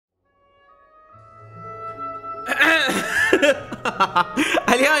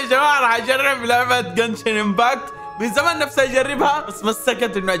اليوم يا جماعة راح اجرب لعبة جنشن امباكت، من زمان نفسي اجربها بس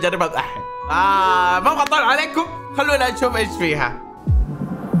مسكت انه اجربها الحين. ما ابغى اطول عليكم، خلونا نشوف ايش فيها.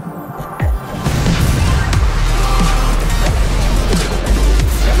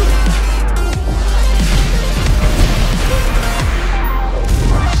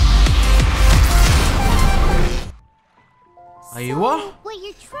 ايوه.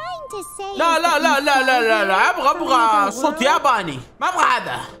 لا لا لا لا لا لا لا، ابغى صوت ياباني، ما ابغى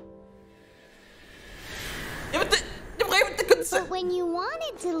هذا. يبغى كنت. But when you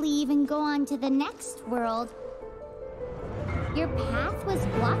wanted to leave and go on to the next world, your path was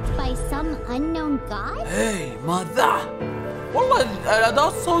blocked by some unknown god? ايه ماذا؟ والله الاداء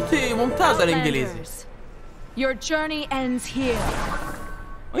الصوتي ممتاز الانجليزي. Your journey ends here.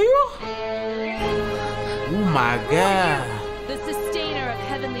 ايوه. Oh my god. The sustainer of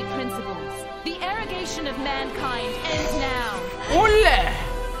heavenly principles, the arrogation of mankind ends now. ولا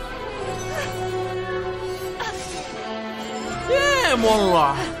ديم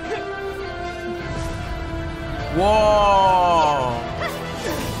والله. واو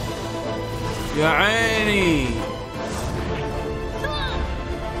يا عيني.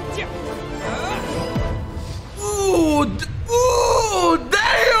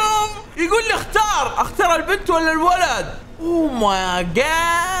 دايم يقول لي اختار البنت ولا الولد. اوه ماي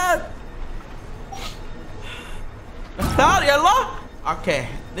جاد. اختار يلا. اوكي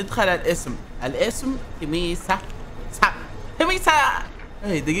ندخل الاسم تميسة. تميسة.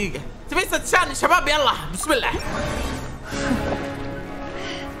 اي دقيقة. تميسة تشان يا شباب، يلا بسم الله.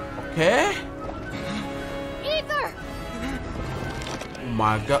 اوكي. اوه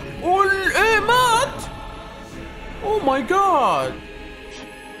ماي جاد. ايه مات. اوه ماي جاد.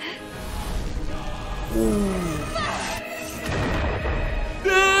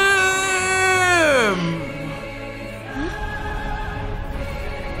 دام.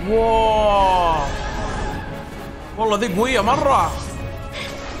 واو والله ذي قوية مرة.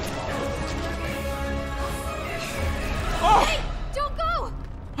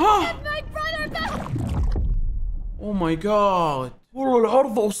 اوه ماي جاد، والله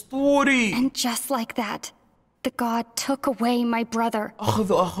العرض اسطوري. And just like that, the god took away my brother.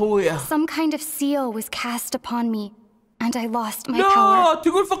 اخذوا اخويا. Some kind of seal was cast upon me, and I lost my لا power.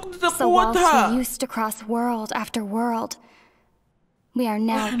 تقول فقدت So whilst قوتها. we used to cross world after world, we are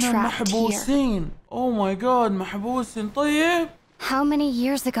now احنا trapped here. محبوسين. اوه ماي جاد محبوسين. طيب How many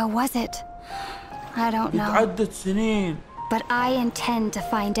years ago was it? I don't know. عدت سنين. But I intend to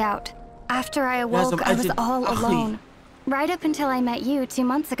find out. After I لازم awoke, I was أجد all أخي. alone. Right up until I met you 2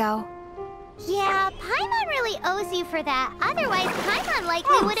 months ago. Yeah, Paimon really owes you for that. Otherwise, Paimon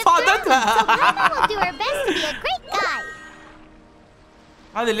likely would have drowned. صادتها. So Paimon will do her best to be a great guy.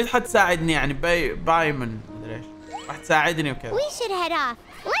 هذه اللي حتساعدني يعني بايمن مدري ايش راح تساعدني وكذا. We should head off.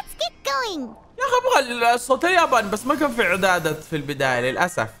 Let's get going. يا اخي ابغى الصوت الياباني بس ما كان في اعدادات في البدايه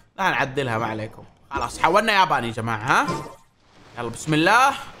للاسف. لا نعدلها ما عليكم. خلاص حولنا ياباني يا جماعه. ها يلا بسم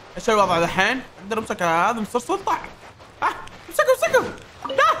الله. ايش الوضع الحين؟ اقدر امسك هذا مسلسل طع. ها مسكه.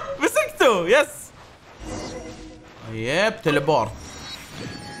 ها مسكته. يس. طيب تليبورت.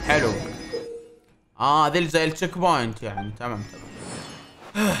 حلو. ذي زي التشيك بوينت يعني. تمام.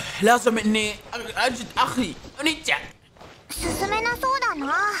 لازم اني اجد اخي ونيجا.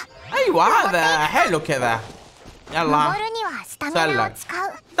 ايوه هذا حلو كذا. يلا سلك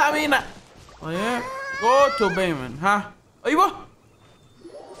ستامينا. طيب جو تو بيمن. ها ايوه.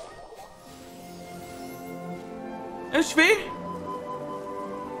 ايش فيه؟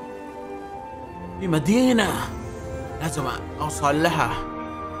 في مدينة لازم اوصل لها.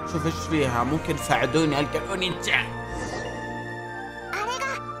 شوف ايش فيها، ممكن تساعدوني القى نينجا.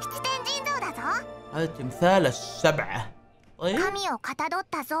 هذا تمثال السبعة. طيب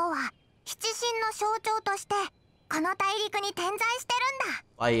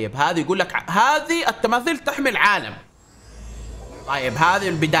طيب هذه يقول لك هذه التماثيل تحمي العالم. طيب هذه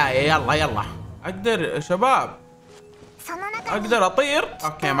البداية. يلا اقدر يا شباب اقدر اطير.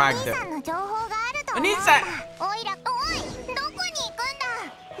 اوكي ما اقدر. انيسا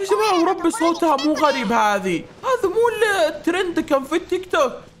يا جماعة وربي صوتها مو غريب. هذه هذا مو الترند كان في التيك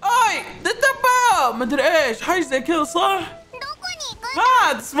توك. دبا ما ادري ايش حاجة زي كذا صح؟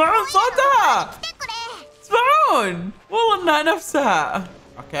 ها تسمعون صوتها؟ تسمعون؟ والله انها نفسها.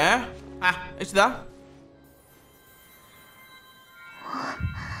 اوكي ايش ذا؟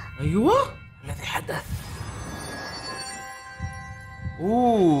 ايوه الذي حدث.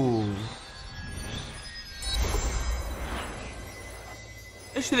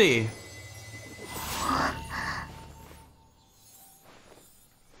 ايش ذي؟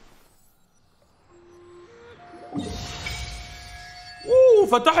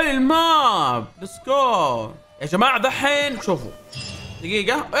 فتح لي الماب. ليتس جو يا جماعه. دحين شوفوا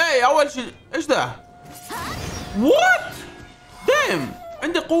دقيقه. اي اول شيء ايش ذا؟ وات ديم.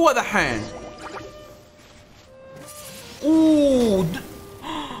 عندي قوه دحين.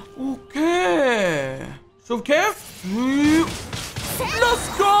 اوكي شوف كيف. ليتس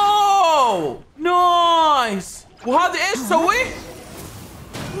جو نايس. وهذا ايش تسوي؟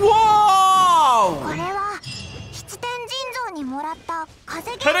 واو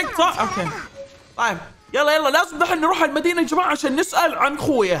حركت صح؟ اوكي طيب يلا لازم دحين نروح المدينة يا جماعة عشان نسأل عن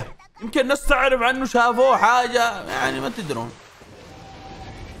خويه. يمكن ناس تعرف عنه، شافوه حاجة يعني ما تدرون.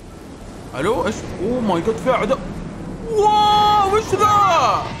 الو ايش؟ اوه ماي جاد في عدو. واو ايش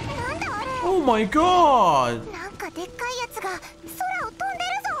ذا؟ اوه ماي جاد.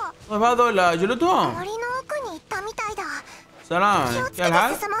 طيب هذول جلدهم. سلام كيف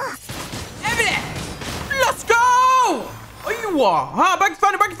الحال؟ ابلع. ليتس جو. ايوه ها باقي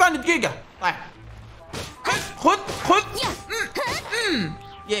ثاني دقيقة. طيب خذ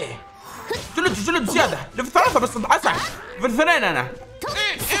يه جلد زيادة. ليفل 3 بس اسعد. ليفل 2 انا.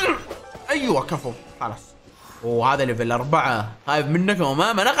 ايوه كفو خلاص. اوه هذا ليفل 4. خايف منكم.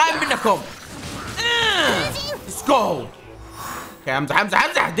 انا خايف منكم. ليتس جو. اوكي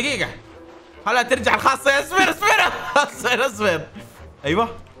امزح دقيقة. خلها ترجع الخاصة. اصبر.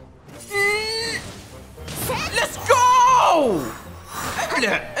 ايوه ليتس جو.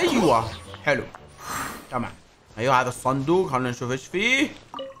 ابلع. ايوه حلو تمام. ايوه هذا الصندوق خلينا نشوف ايش فيه.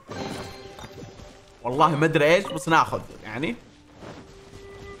 والله ما ادري ايش بس ناخذ يعني.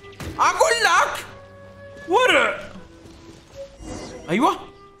 اقول لك ورع. ايوه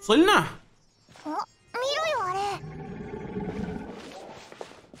وصلنا.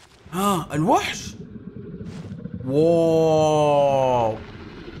 ها الوحش. واو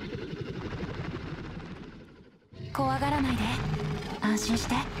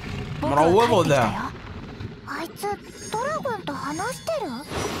مروضه ذا.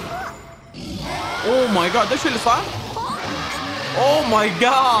 اوه ماي جاد ايش اللي صار؟ اوه ماي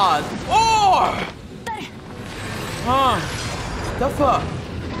جاد. اوه ها اختفى.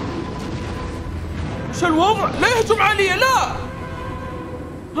 ايش الوضع؟ لا يهجم علي لا.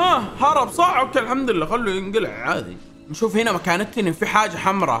 ها هرب صح. اوكي الحمد لله خلوا ينقلع عادي. نشوف هنا مكانتنا في حاجة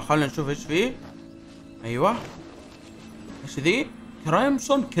حمراء. خلينا نشوف ايش فيه. ايوه ايش ذي؟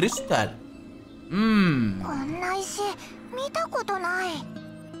 كريمسون كريستال.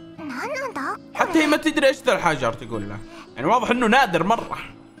 حتى هي ما تدري ايش ذا الحجر تقول له. يعني واضح انه نادر مرة.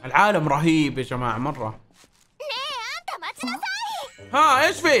 العالم رهيب يا جماعة مرة. ها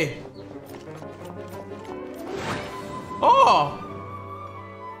ايش فيه؟ اوه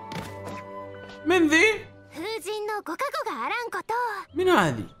من ذي؟ من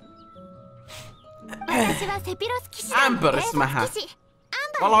هذه؟ امبر اسمها.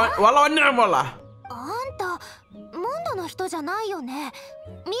 والله والنعم والله.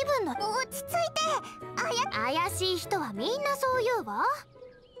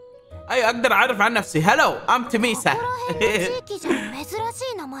 ايوه اقدر اعرف عن نفسي. هلو ام تميسة.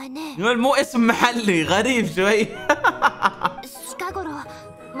 يقول مو اسم محلي غريب شوي.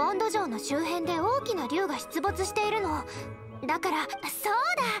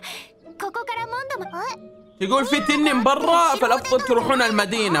 يقول في تنين برا فالافضل تروحون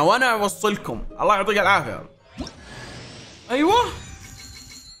المدينة وانا اوصلكم. الله يعطيك العافية. ايوه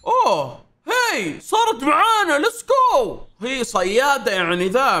اوه هي صارت معانا. ليتس جو. هي صيادة يعني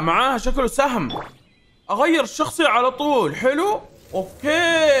ذا معاها شكله سهم. اغير الشخصية على طول. حلو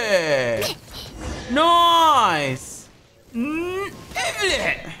اوكي نايس.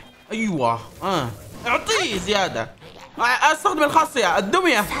 ابلع. ايوه اعطيه زيادة. استخدم الخاصية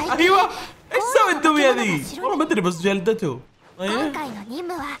الدمية. ايوه ايش سوي الدمية ذي؟ والله ما ادري بس جلدته. طيب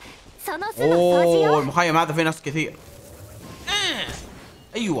اوه المخيم هذا فيه ناس كثير.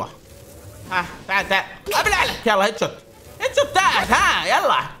 ايوه ها تعال ابلع لك. يلا هيد شوت تعال. ها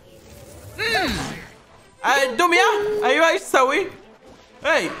يلا الدمية. ايوه ايش تسوي؟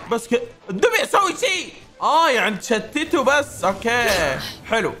 اي بس الدمية سوي شيء. يعني تشتته بس. اوكي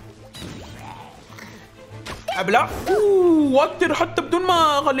حلو. ابلع. وتر حتى بدون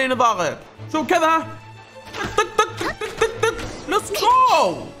ما خليني ضاغط. شوف كذا تك تك تك تك تك تك. ليتس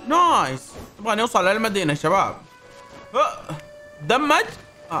جو نايس. نبغى نوصل للمدينة شباب. دمج.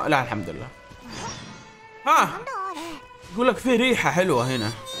 لا الحمد لله. ها يقول لك في ريحة حلوة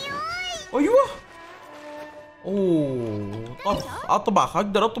هنا. ايوه اوه اطبخ.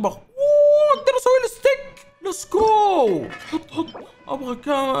 اقدر اطبخ. اقدر اسوي الستيك. ليتس جو. حط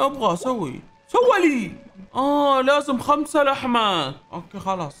ابغى اسوي. سوى لي. لازم 5 لحمات. اوكي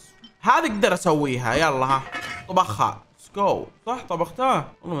خلاص هذه اقدر اسويها. يلا ها طبخها. ليتس جو. صح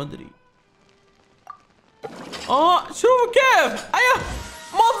طبختها؟ والله ما ادري. شوفوا كيف. ايوه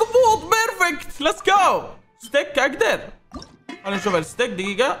مضبوط بيرفكت. ليتس جو. ستيك اقدر. خلينا نشوف الستيك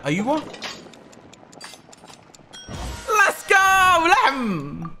دقيقة. ايوه ليتس جو.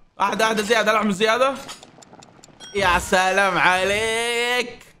 لحم. واحدة زيادة. لحم زيادة. يا سلام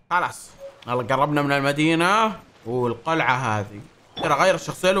عليك. خلاص يلا قربنا من المدينة والقلعة هذه. ترى غير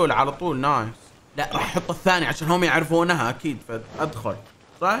الشخصية الأولى على طول. نايس. لا راح احط الثاني عشان هم يعرفونها اكيد فادخل.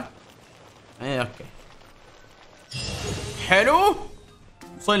 صح؟ اي اوكي. حلو.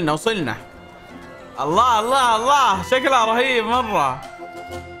 وصلنا. الله الله الله شكلها رهيب مرة.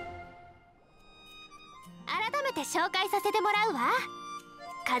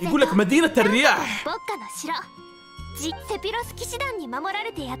 يقول لك مدينة الرياح.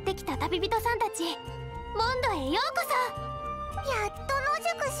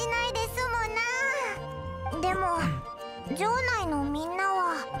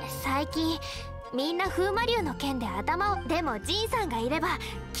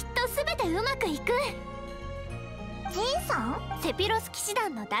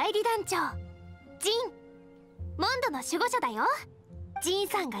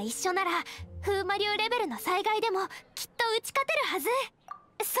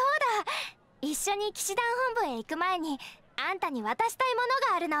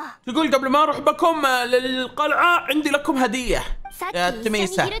 تقول قبل ما اروح بكم للقلعة عندي لكم هدية يا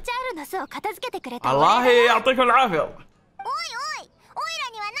تميسة. الله يعطيكم العافية.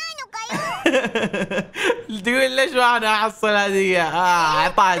 تقول ليش ما انا احصل هدية؟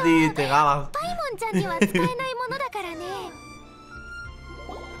 اعطى هديتي خلاص.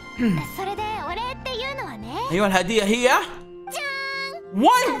 ايوه الهدية هي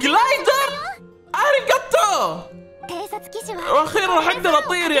وان جلايدر. اريجاتو. واخيرا راح اقدر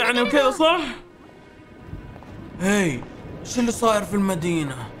اطير يعني وكذا صح؟ هي ايش اللي صاير في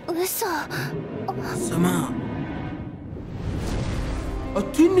المدينة؟ السماء.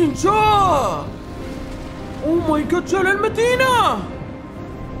 التنين جاء. اوه ماي جاد جاء للمدينة.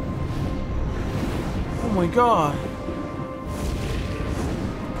 اوه ماي جاد.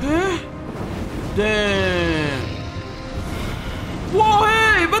 ايه دام. واو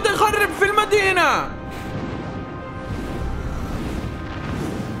هي بدأ يخرب في المدينة.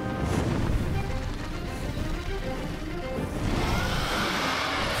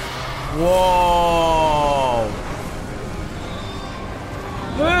 واو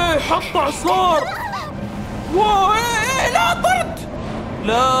ايه حط اعصار. واو ايه لا طرت.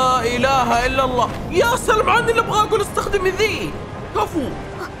 لا اله الا الله. يا سلام عني اللي ابغى اقول استخدمي ذي. كفو.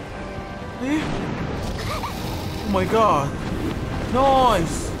 ايه او ماي جاد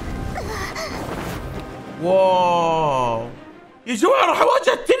نايس. واو يا جماعة راح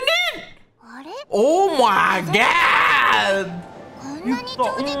اواجه التنين. اوه ماي جاد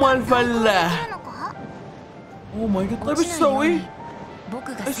يبقى الفله. اوه ماي جاد. طيب ايش اسوي؟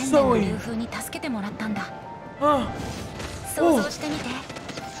 ايش اسوي؟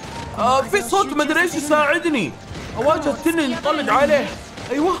 في صوت ما ادري ايش يساعدني اواجه التنين. طلق عليه.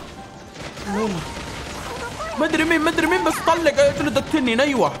 ايوه والله ما ادري مين بس طلق اجلد التنين.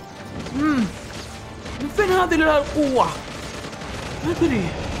 ايوه من فين هذه القوة؟ ما ادري.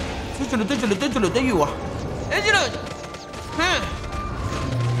 اجلد. ايوه اجلد.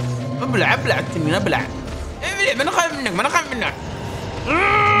 ابلع التنين ابلع. ما انا خايف منك.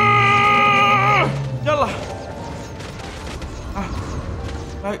 يلا.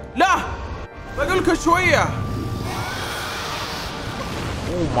 لا بقول لك شوية.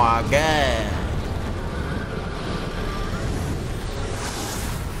 اوه ماي جاد.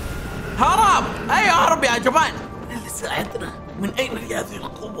 هرب. ايوه هرب يا جبان. اللي ساعدنا. من اين لي هذه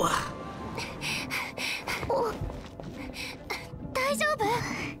القوة؟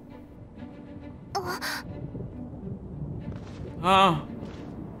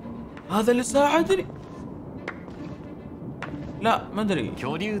 هذا اللي ساعدني. لا ما ادري.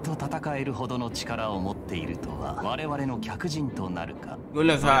 يقول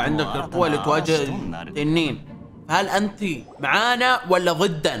لك عندك القوة لتواجه التنين. هل انت معانا ولا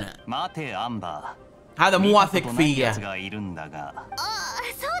ضدنا؟ هذا مو واثق فيا.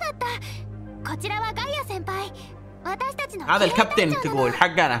 هذا الكابتن تقول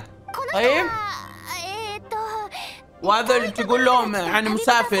حقنا. طيب وهذا اللي تقول لهم عن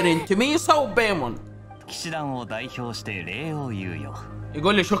مسافرين تميسة وبيمون.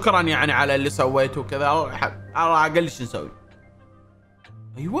 يقول لي شكرا يعني على اللي سويته وكذا. الله اقل شو نسوي.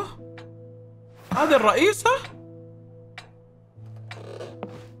 ايوه هذه الرئيسة.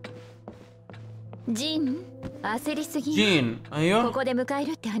 جين ايوه.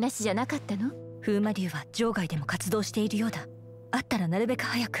 風魔竜は場外でも活動しているようだ。あったらなるべく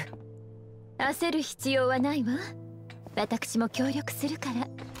早く。焦る必要はないわ。私も協力するから。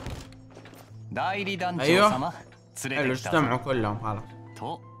代理団長様、連れてきた。اجتمعوا كلهم خلاص.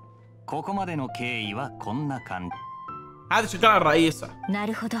 と、ここまでの経緯はこんな感じ。هذا شكرا الرئيسة. な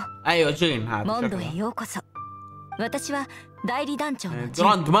るほど。ايوه جين هذا. モンドへようこそ。私は代理団長のジン。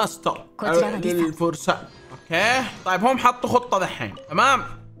جراند ماستر للفرسان. اوكي طيب هم حطوا خطة دحين تمام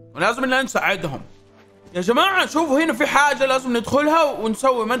ولازم اننا نساعدهم يا جماعة. شوفوا هنا في حاجة لازم ندخلها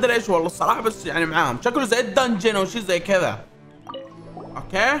ونسوي ما ادري ايش والله الصراحة بس يعني معاهم شكله زي الدنجن او شيء زي كذا.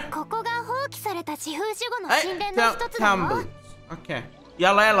 اوكي تامبل. اوكي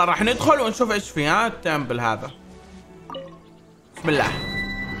يلا راح ندخل ونشوف ايش فيه. ها التامبل هذا بسم الله.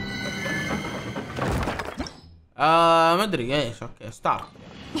 ما ادري ايش. اوكي ستارت.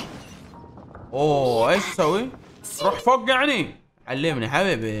 اوه ايش تسوي؟ روح فوق يعني. علمني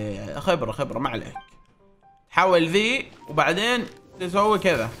حبيبي خبرة ما عليك. تحول ذي وبعدين تسوي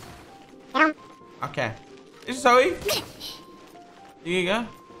كذا. اوكي ايش تسوي؟ دقيقة.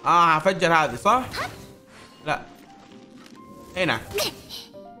 افجر هذه صح؟ لا هنا.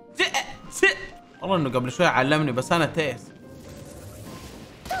 والله انه قبل شوي علمني بس انا تيس.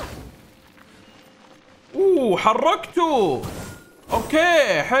 اوه حركته.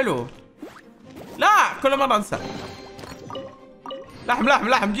 اوكي حلو. لا كل مرة انسى.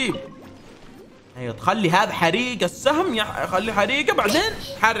 لحم جيب. ايوه تخلي هذا حريق السهم خليه حريقه بعدين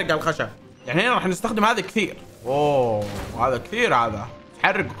حرق الخشب. يعني هنا راح نستخدم هذا كثير. اوه هذا كثير هذا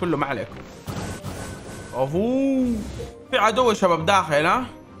حرقه كله ما عليكم. اوه في عدو يا شباب داخل. ها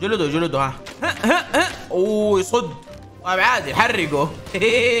جلده ها. اوه يصد. طيب عادي حرقه.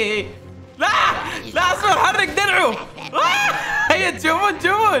 لا اصبر حرق درعه. هيا تشوفون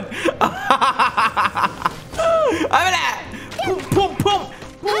ابلع. بوم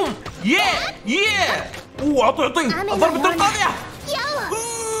اوه اعطيه ضربة القاضية.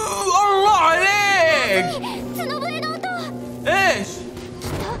 الله عليك. ايش؟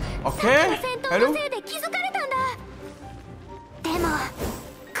 اوكي حلو.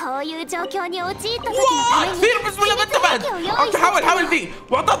 كثير بسم الله ما انتبهت. اوكي حاول فيه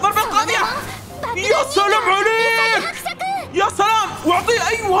واعطيه ضربة القاضية. يا سلام عليك يا سلام. واعطيه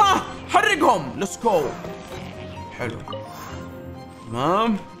ايوه حرقهم. ليتس جو. حلو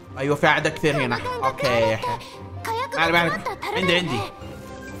تمام. ايوه في اعداء كثير هنا. اوكي معلم عندي.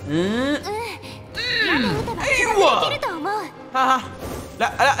 ايوه ها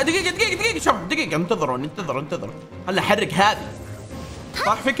لا دقيقة شوف دقيقة انتظروا خلنا احرق هذه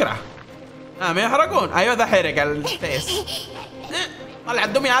صح فكرة. ما يحرقون. ايوه ذا حرق الفيس. طلع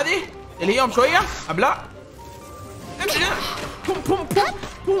الدمية هذه اللي يوم شوية ابلع. بوم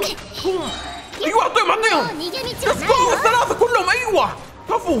ايوه اعطيهم. ليتس جو الثلاثة كلهم. ايوه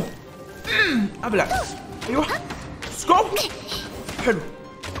كفو. ابلع. ايوه ليتس جو. حلو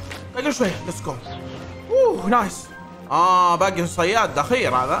باقي شوية. ليتس جو. اوه نايس. باقي الصياد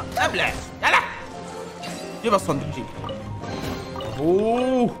الاخير هذا. ابلع يلا جيب الصندوق جيب.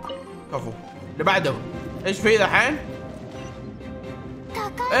 اوه كفو. اللي بعده ايش في دحين؟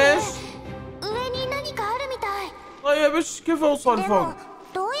 ايش؟ طيب ايش كيف اوصل فوق؟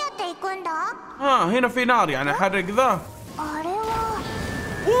 هنا في نار يعني احرق ذا.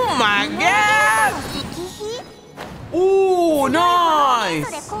 اوه ماي جاد. اوه نايس.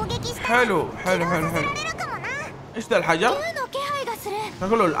 حلو ايش ذا الحجر؟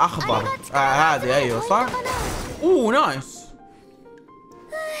 شكله الاخضر. هذه ايوه صح. اوه نايس.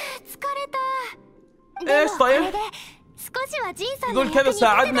 ايش طيب؟ يقول كذا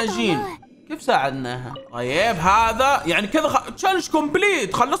ساعدنا جين. كيف ساعدناها؟ طيب هذا يعني كذا تشالنج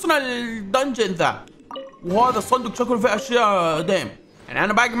كومبليت. خلصنا الدنجن ذا. وهذا الصندوق شكله فيه اشياء دايم يعني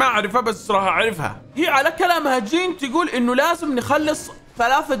انا باقي ما اعرفها بس راح اعرفها. هي على كلامها جين تقول انه لازم نخلص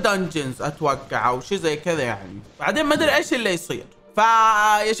 3 دنجنز اتوقع او شيء زي كذا يعني. بعدين ما ادري ايش اللي يصير.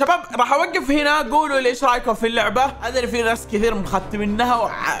 فيا شباب راح اوقف هنا. قولوا لي ايش رايكم في اللعبه. ادري في ناس كثير مختمينها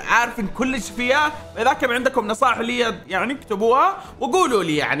وعارفين كل شيء فيها. اذا كان عندكم نصائح لي يعني اكتبوها وقولوا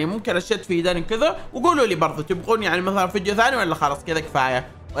لي يعني ممكن اشياء تفيدني كذا. وقولوا لي برضه تبغون يعني مثلا فيديو ثاني ولا خلاص كذا كفايه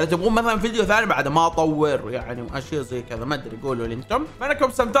ولا تبغون مثلا فيديو ثاني بعد ما اطور يعني واشياء زي كذا ما ادري. قولوا لي انتم. فانكم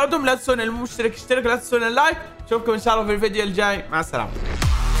استمتعتم لا تنسون المشترك اشترك لا تنسون اللايك. اشوفكم ان شاء الله في الفيديو الجاي. مع السلامه.